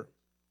bigger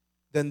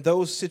than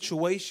those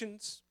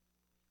situations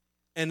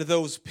and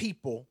those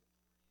people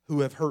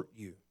who have hurt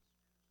you.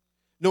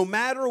 No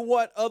matter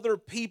what other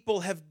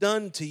people have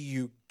done to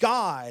you,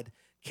 God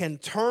can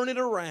turn it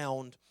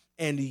around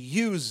and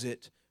use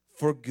it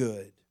for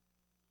good.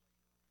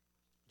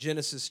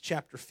 Genesis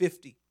chapter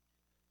 50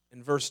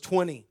 and verse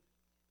 20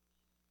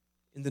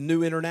 in the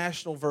New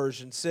International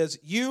Version says,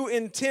 "You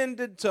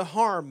intended to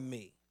harm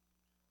me,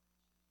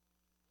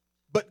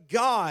 but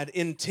God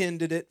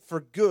intended it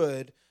for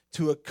good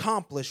to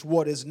accomplish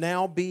what is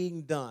now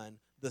being done,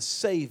 the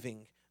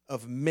saving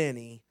of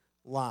many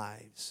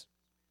lives."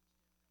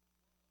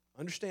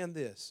 Understand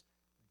this,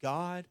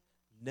 God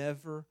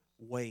never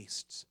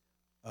wastes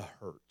a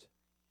hurt.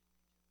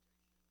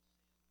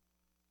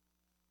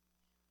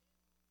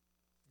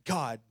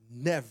 God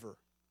never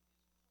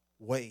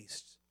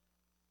wastes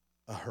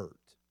a hurt.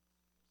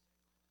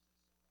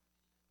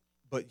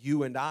 But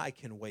you and I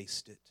can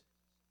waste it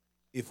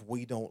if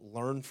we don't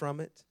learn from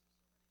it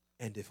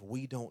and if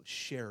we don't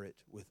share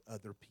it with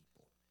other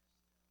people.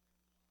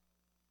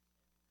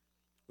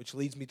 Which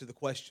leads me to the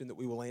question that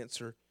we will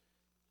answer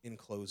in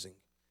closing.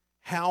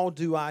 How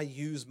do I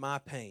use my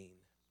pain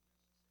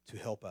to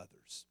help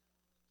others?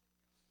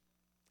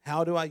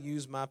 How do I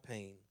use my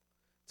pain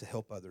to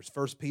help others?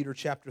 1 Peter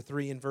chapter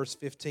 3 and verse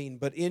 15,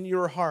 "But in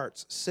your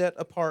hearts set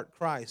apart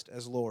Christ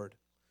as Lord.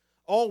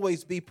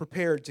 Always be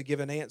prepared to give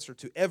an answer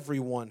to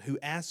everyone who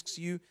asks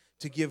you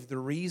to give the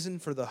reason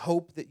for the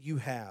hope that you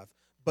have,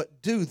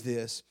 but do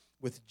this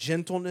with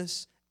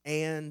gentleness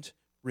and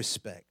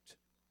respect."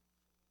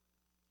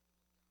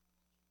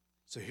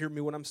 So hear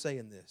me when I'm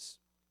saying this.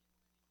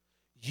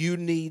 You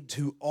need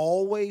to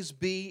always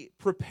be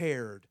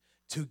prepared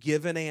to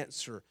give an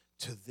answer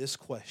to this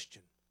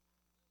question.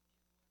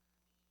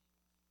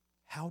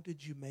 How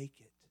did you make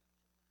it?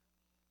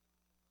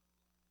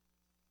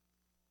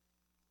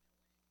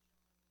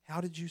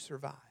 How did you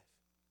survive?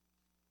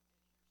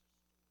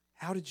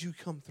 How did you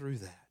come through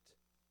that?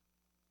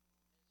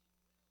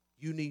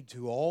 You need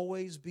to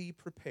always be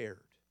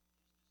prepared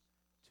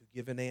to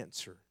give an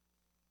answer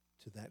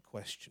to that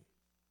question.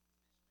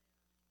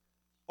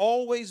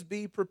 Always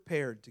be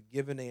prepared to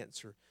give an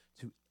answer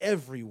to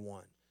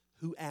everyone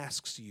who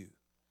asks you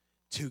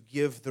to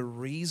give the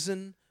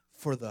reason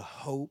for the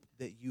hope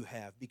that you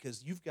have.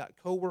 Because you've got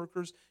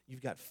coworkers,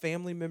 you've got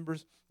family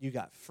members, you've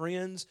got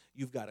friends,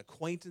 you've got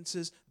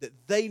acquaintances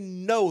that they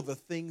know the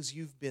things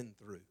you've been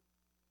through.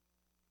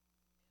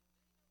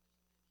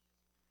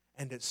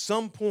 And at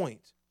some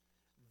point,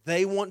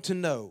 they want to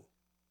know,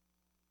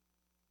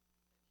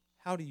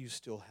 how do you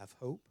still have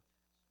hope?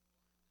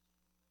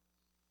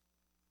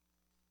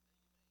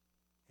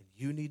 And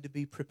you need to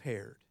be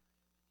prepared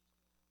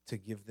to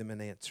give them an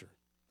answer.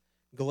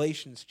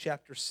 Galatians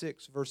chapter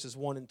 6, verses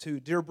 1 and 2.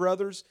 Dear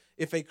brothers,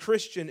 if a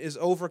Christian is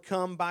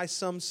overcome by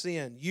some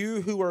sin,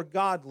 you who are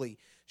godly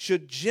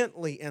should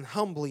gently and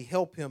humbly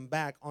help him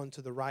back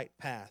onto the right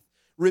path,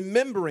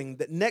 remembering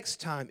that next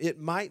time it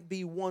might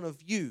be one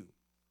of you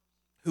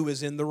who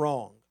is in the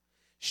wrong.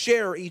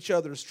 Share each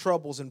other's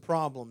troubles and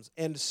problems,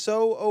 and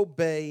so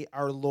obey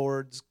our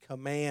Lord's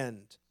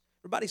command.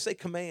 Everybody say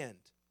command.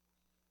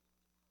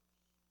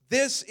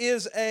 This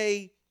is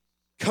a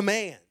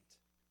command.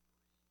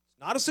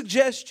 It's not a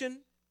suggestion.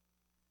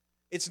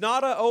 It's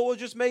not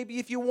just maybe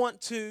if you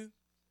want to.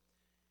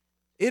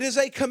 It is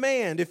a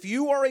command. If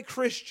you are a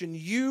Christian,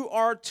 you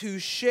are to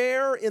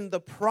share in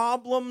the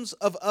problems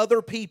of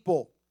other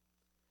people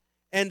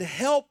and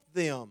help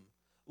them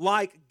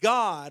like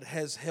God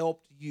has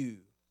helped you.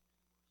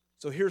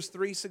 So here's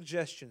 3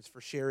 suggestions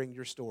for sharing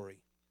your story.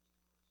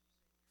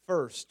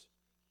 First,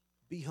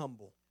 be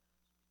humble.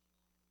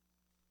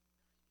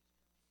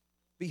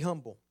 Be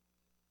humble.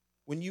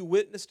 When you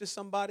witness to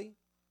somebody,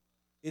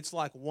 it's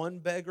like one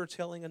beggar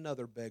telling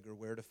another beggar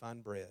where to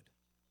find bread.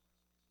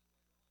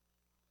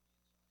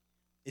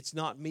 It's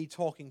not me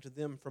talking to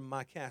them from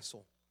my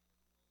castle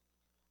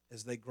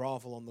as they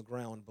grovel on the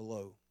ground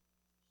below.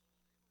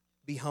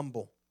 Be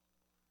humble.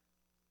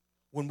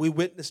 When we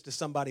witness to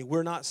somebody,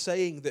 we're not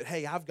saying that,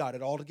 hey, I've got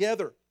it all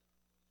together.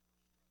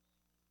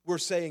 We're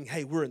saying,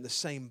 hey, we're in the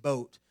same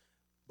boat,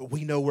 but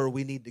we know where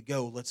we need to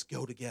go. Let's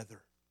go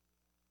together.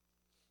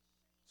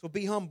 So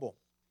be humble.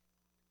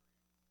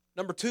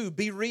 Number 2,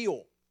 be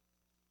real.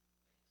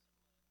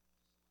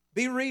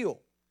 Be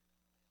real.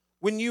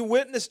 When you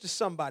witness to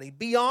somebody,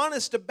 be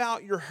honest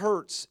about your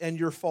hurts and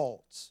your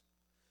faults.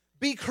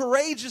 Be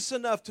courageous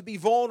enough to be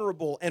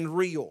vulnerable and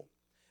real,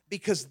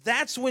 because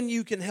that's when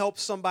you can help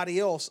somebody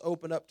else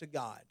open up to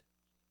God.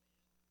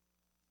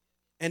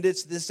 And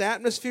it's this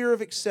atmosphere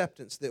of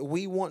acceptance that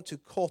we want to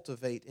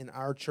cultivate in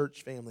our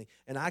church family.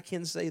 And I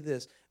can say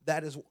this,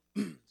 that is,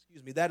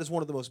 that is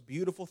one of the most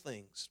beautiful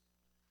things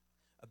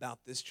about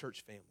this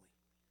church family,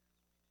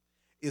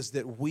 is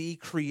that we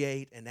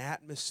create an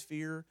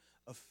atmosphere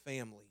of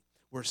family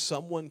where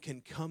someone can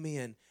come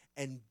in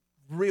and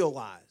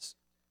realize,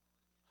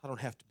 I don't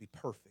have to be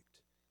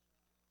perfect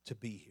to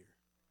be here.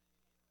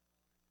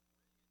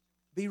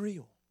 Be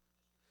real.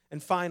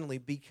 And finally,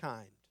 be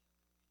kind.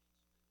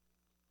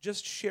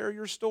 Just share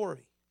your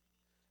story.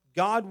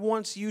 God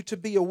wants you to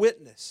be a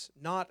witness,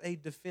 not a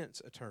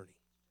defense attorney.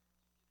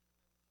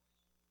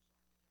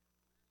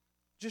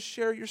 Just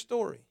share your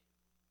story.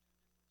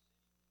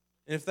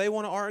 And if they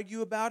want to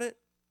argue about it,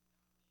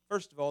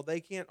 first of all, they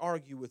can't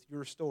argue with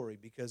your story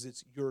because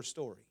it's your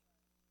story.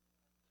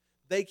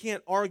 They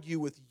can't argue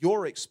with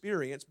your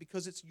experience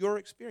because it's your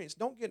experience.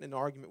 Don't get in an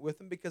argument with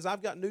them, because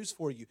I've got news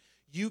for you.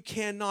 You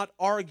cannot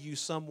argue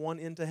someone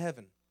into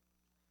heaven.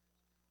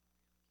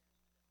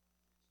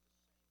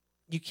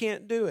 You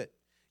can't do it.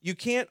 You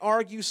can't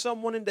argue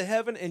someone into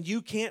heaven, and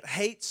you can't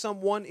hate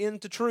someone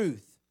into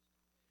truth.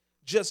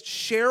 Just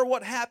share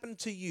what happened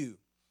to you,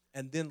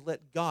 and then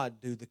let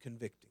God do the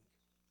convicting.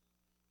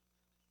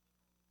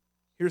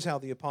 Here's how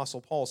the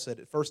Apostle Paul said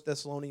it. 1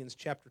 Thessalonians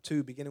chapter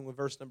 2, beginning with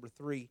verse number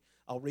 3.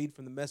 I'll read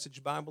from the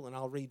Message Bible, and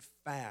I'll read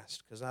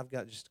fast because I've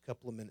got just a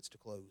couple of minutes to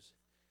close.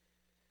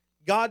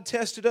 God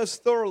tested us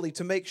thoroughly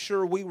to make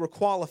sure we were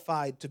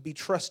qualified to be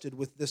trusted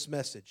with this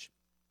message.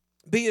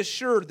 Be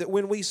assured that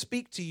when we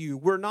speak to you,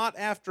 we're not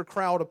after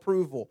crowd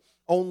approval,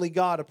 only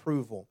God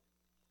approval.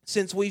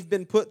 Since we've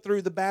been put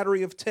through the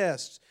battery of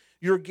tests,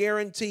 you're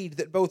guaranteed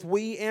that both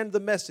we and the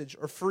message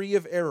are free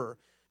of error,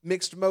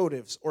 mixed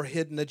motives, or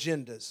hidden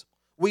agendas.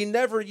 We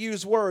never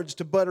use words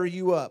to butter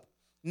you up.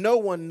 No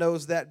one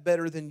knows that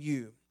better than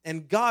you.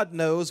 And God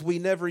knows we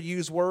never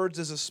use words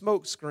as a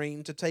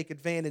smokescreen to take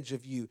advantage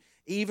of you.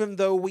 Even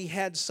though we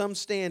had some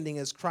standing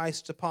as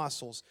Christ's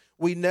apostles,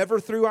 we never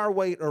threw our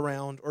weight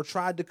around or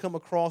tried to come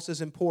across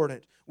as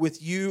important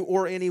with you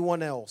or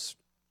anyone else.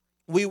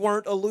 We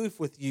weren't aloof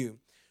with you.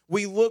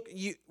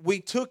 We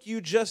took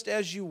you just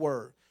as you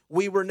were.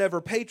 We were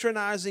never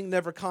patronizing,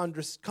 never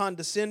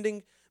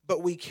condescending,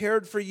 but we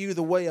cared for you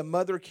the way a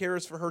mother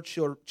cares for her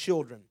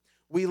children.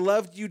 We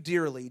loved you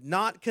dearly,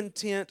 not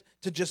content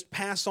to just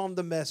pass on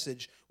the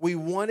message. We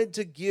wanted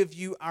to give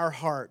you our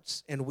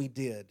hearts, and we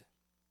did.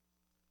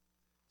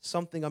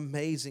 Something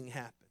amazing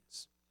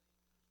happens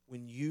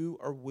when you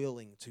are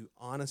willing to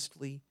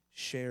honestly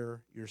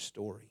share your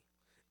story.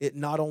 It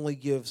not only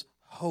gives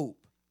hope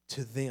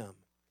to them,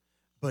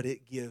 but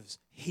it gives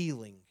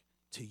healing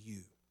to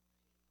you.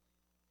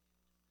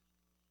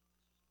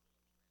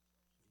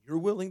 You're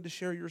willing to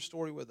share your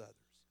story with others.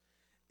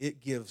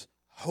 It gives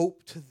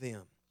hope to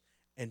them,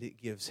 and it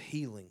gives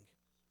healing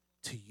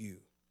to you.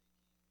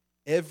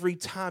 Every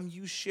time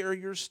you share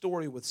your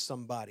story with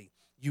somebody,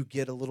 you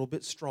get a little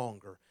bit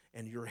stronger,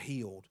 and you're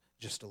healed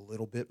just a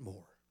little bit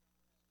more.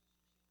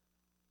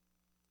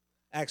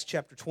 Acts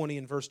chapter 20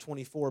 and verse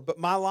 24, but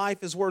my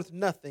life is worth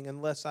nothing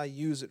unless I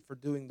use it for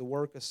doing the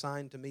work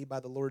assigned to me by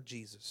the Lord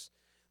Jesus,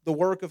 the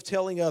work of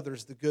telling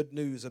others the good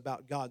news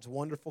about God's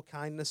wonderful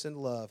kindness and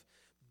love.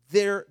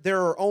 There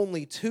are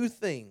only two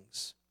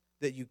things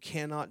that you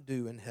cannot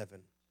do in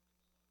heaven.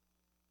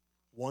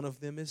 One of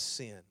them is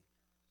sin,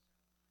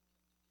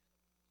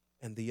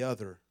 and the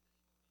other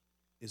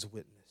is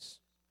witness.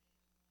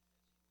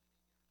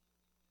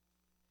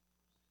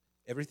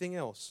 Everything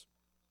else,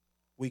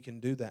 we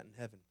can do that in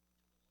heaven.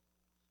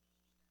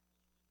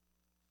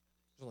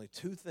 There's only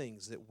two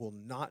things that will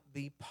not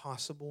be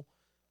possible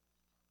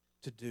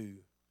to do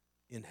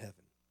in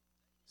heaven: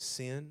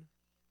 sin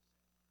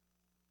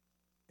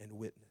and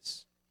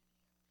witness.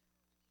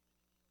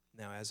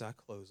 Now, as I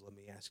close, let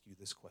me ask you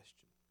this question.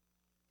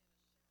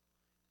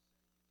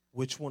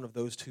 Which one of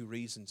those two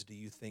reasons do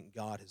you think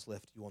God has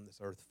left you on this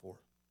earth for?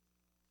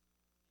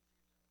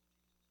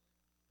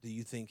 Do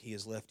you think He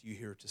has left you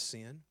here to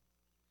sin?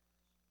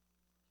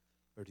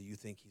 Or do you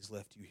think He's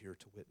left you here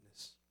to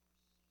witness?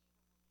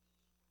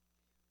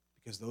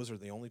 Because those are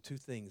the only two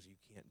things you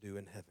can't do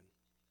in heaven.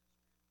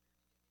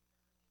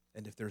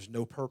 And if there's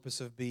no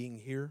purpose of being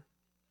here,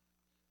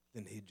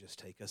 then He'd just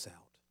take us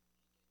out.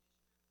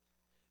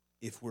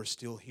 If we're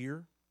still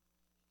here,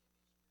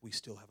 we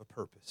still have a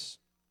purpose.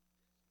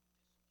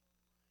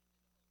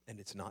 And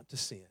it's not to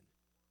sin.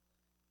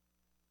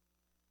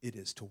 It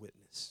is to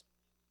witness.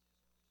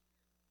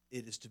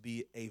 It is to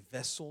be a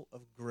vessel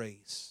of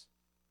grace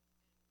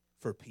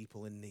for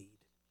people in need.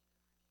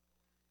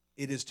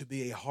 It is to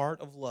be a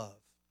heart of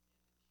love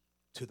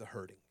to the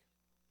hurting.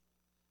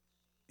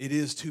 It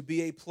is to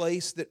be a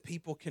place that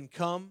people can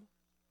come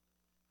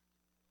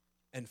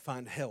and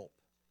find help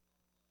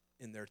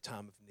in their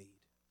time of need.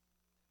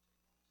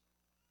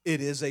 It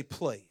is a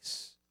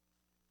place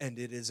and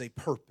it is a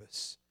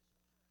purpose.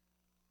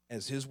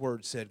 As His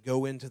word said,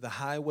 go into the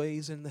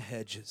highways and the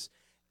hedges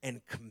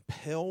and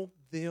compel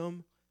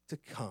them to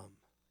come,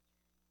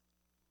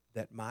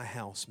 that my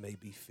house may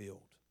be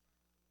filled.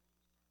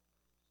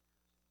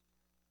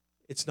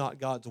 It's not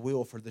God's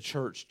will for the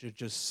church to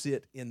just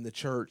sit in the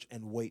church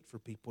and wait for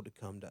people to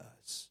come to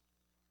us.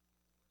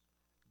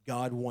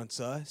 God wants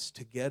us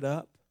to get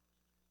up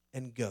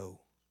and go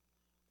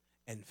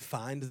and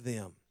find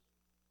them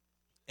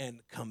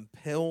and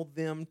compel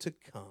them to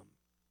come,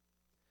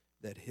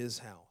 that His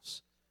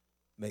house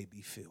may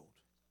be filled.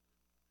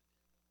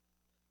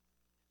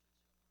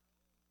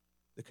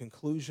 The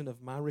conclusion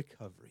of my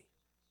recovery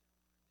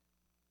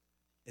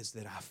is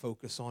that I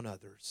focus on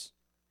others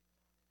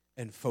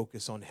and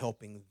focus on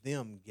helping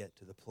them get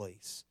to the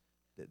place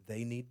that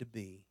they need to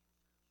be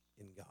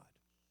in God.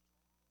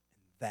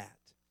 And that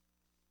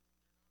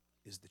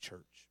is the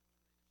church.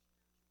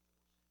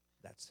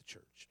 That's the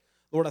church.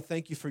 Lord, I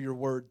thank you for your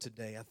word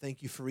today. I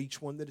thank you for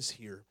each one that is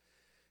here.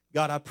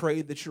 God, I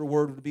pray that your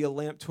word would be a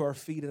lamp to our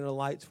feet and a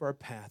light to our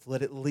path.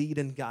 Let it lead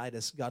and guide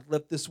us. God,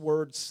 let this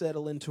word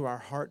settle into our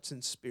hearts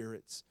and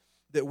spirits,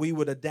 that we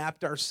would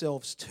adapt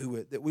ourselves to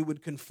it, that we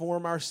would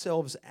conform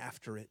ourselves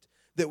after it,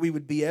 that we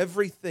would be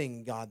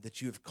everything, God, that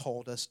you have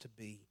called us to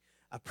be.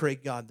 I pray,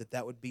 God, that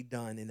that would be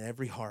done in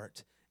every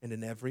heart and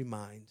in every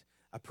mind.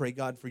 I pray,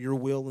 God, for your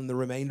will in the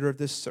remainder of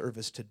this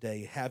service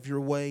today. Have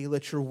your way.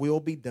 Let your will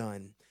be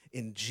done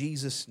in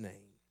Jesus'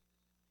 name.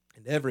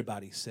 And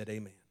everybody said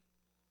amen.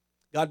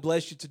 God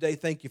bless you today.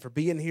 Thank you for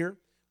being here.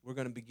 We're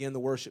going to begin the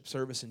worship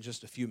service in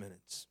just a few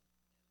minutes.